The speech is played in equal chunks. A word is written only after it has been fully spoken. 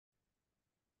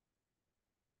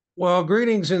Well,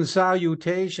 greetings and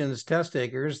salutations, test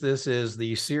takers. This is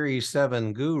the Series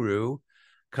 7 Guru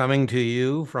coming to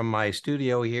you from my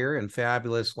studio here in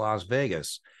fabulous Las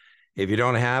Vegas. If you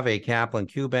don't have a Kaplan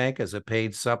Q Bank as a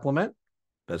paid supplement,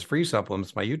 that's free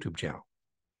supplements, my YouTube channel.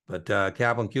 But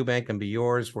Kaplan Q Bank can be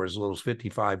yours for as little as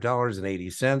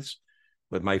 $55.80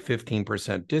 with my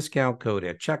 15% discount code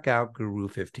at checkout,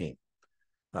 Guru15.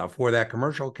 For that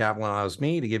commercial, Kaplan allows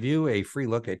me to give you a free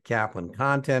look at Kaplan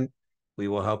content. We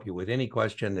will help you with any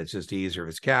question. It's just easier if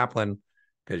it's Kaplan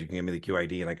because you can give me the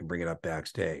QID and I can bring it up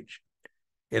backstage.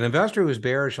 An investor who's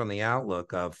bearish on the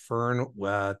outlook of Fern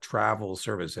Travel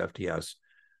Service, FTS,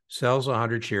 sells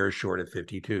 100 shares short at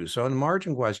 52. So in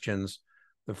margin questions,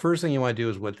 the first thing you want to do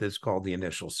is what is called the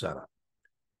initial setup,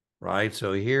 right?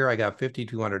 So here I got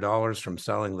 $5,200 from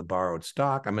selling the borrowed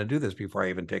stock. I'm going to do this before I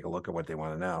even take a look at what they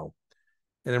want to know.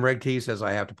 And then Reg T says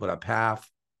I have to put up half.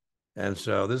 And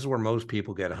so this is where most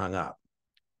people get hung up.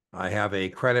 I have a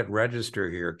credit register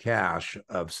here, cash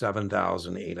of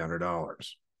 $7,800.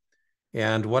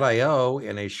 And what I owe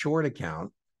in a short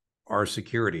account are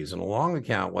securities. In a long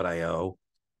account, what I owe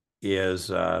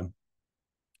is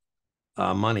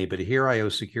money. But here I owe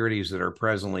securities that are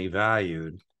presently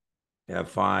valued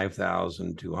at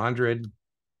 $5,200.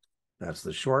 That's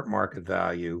the short market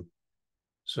value.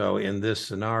 So in this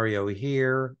scenario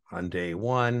here, on day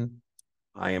one,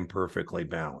 I am perfectly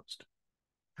balanced.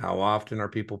 How often are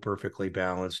people perfectly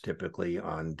balanced? Typically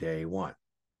on day one.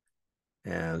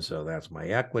 And so that's my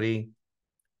equity.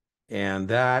 And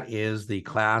that is the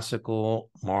classical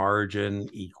margin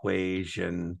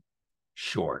equation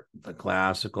short, the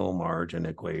classical margin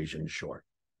equation short.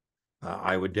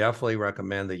 I would definitely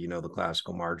recommend that you know the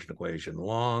classical margin equation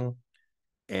long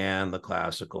and the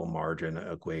classical margin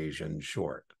equation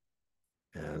short.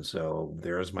 And so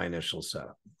there's my initial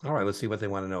setup. All right, let's see what they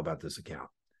want to know about this account.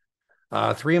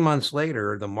 3 months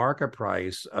later, the market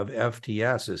price of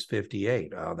FTS is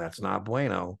 58. Oh, that's not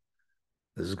bueno.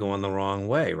 This is going the wrong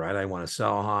way, right? I want to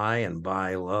sell high and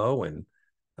buy low, and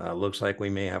looks like we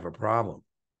may have a problem.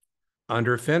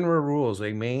 Under FINRA rules,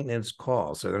 a maintenance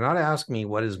call. So they're not asking me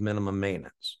what is minimum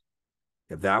maintenance.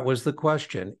 If that was the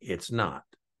question, it's not.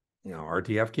 You know,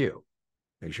 RTFQ.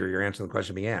 Make sure you're answering the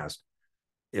question being asked.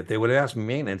 If they would have asked me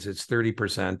maintenance, it's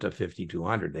 30% of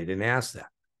 5,200. They didn't ask that.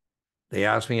 They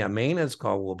asked me a maintenance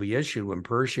call will be issued when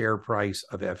per share price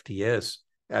of FTS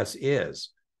is.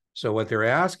 So what they're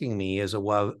asking me is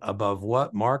above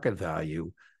what market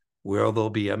value will there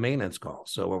be a maintenance call?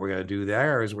 So what we're going to do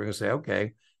there is we're going to say,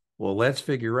 okay, well, let's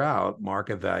figure out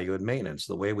market value and maintenance.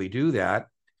 The way we do that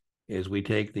is we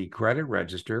take the credit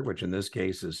register, which in this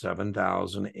case is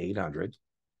 7,800.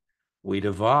 We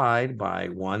divide by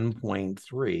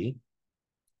 1.3.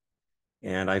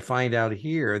 And I find out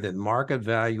here that market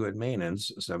value at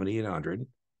maintenance, 7,800,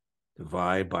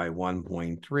 divide by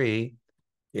 1.3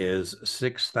 is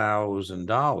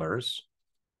 $6,000.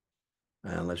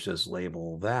 And let's just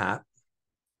label that.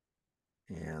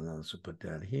 And let's put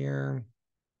that here.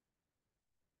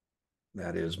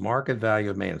 That is market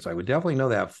value of maintenance. I would definitely know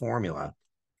that formula.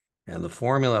 And the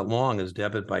formula at long is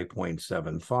debit by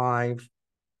 0.75.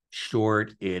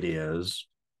 Short, it is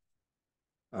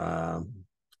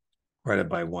credit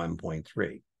by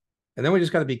 1.3. And then we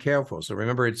just got to be careful. So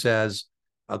remember, it says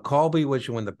a call be which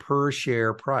when the per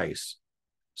share price.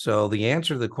 So the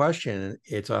answer to the question,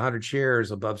 it's 100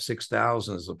 shares above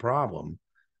 6,000 is the problem.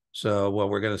 So what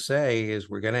we're going to say is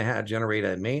we're going to generate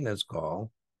a maintenance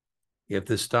call if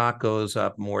the stock goes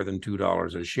up more than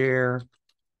 $2 a share.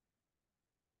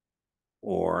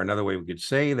 Or another way we could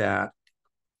say that,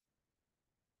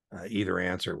 either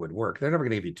answer would work. They're never going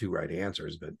to give you two right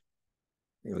answers, but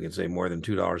we can say more than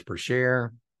 $2 per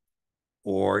share,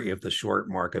 or if the short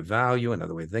market value,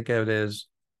 another way to think of it is,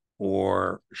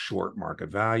 or short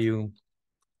market value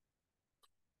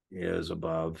is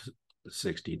above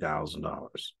 $60,000.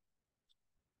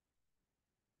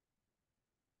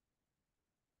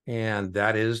 And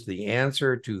that is the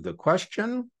answer to the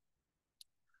question.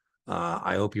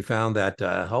 I hope you found that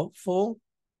helpful.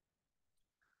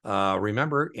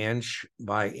 Remember, inch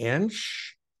by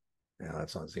inch. Now,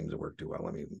 that's not seems to work too well.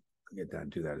 Let me get that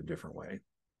and do that a different way.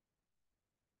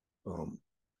 Boom.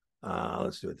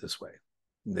 Let's do it this way.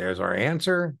 There's our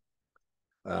answer.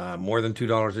 More than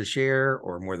 $2 a share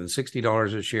or more than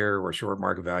 $60 a share or short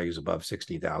market values above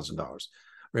 $60,000.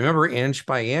 Remember, inch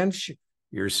by inch,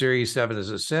 your Series 7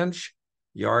 is a cinch.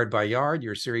 Yard by yard,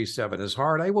 your Series 7 is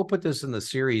hard. I will put this in the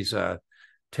Series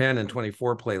 10 and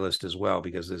 24 playlist as well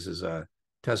because this is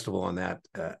testable on that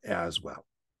as well.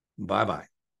 Bye-bye.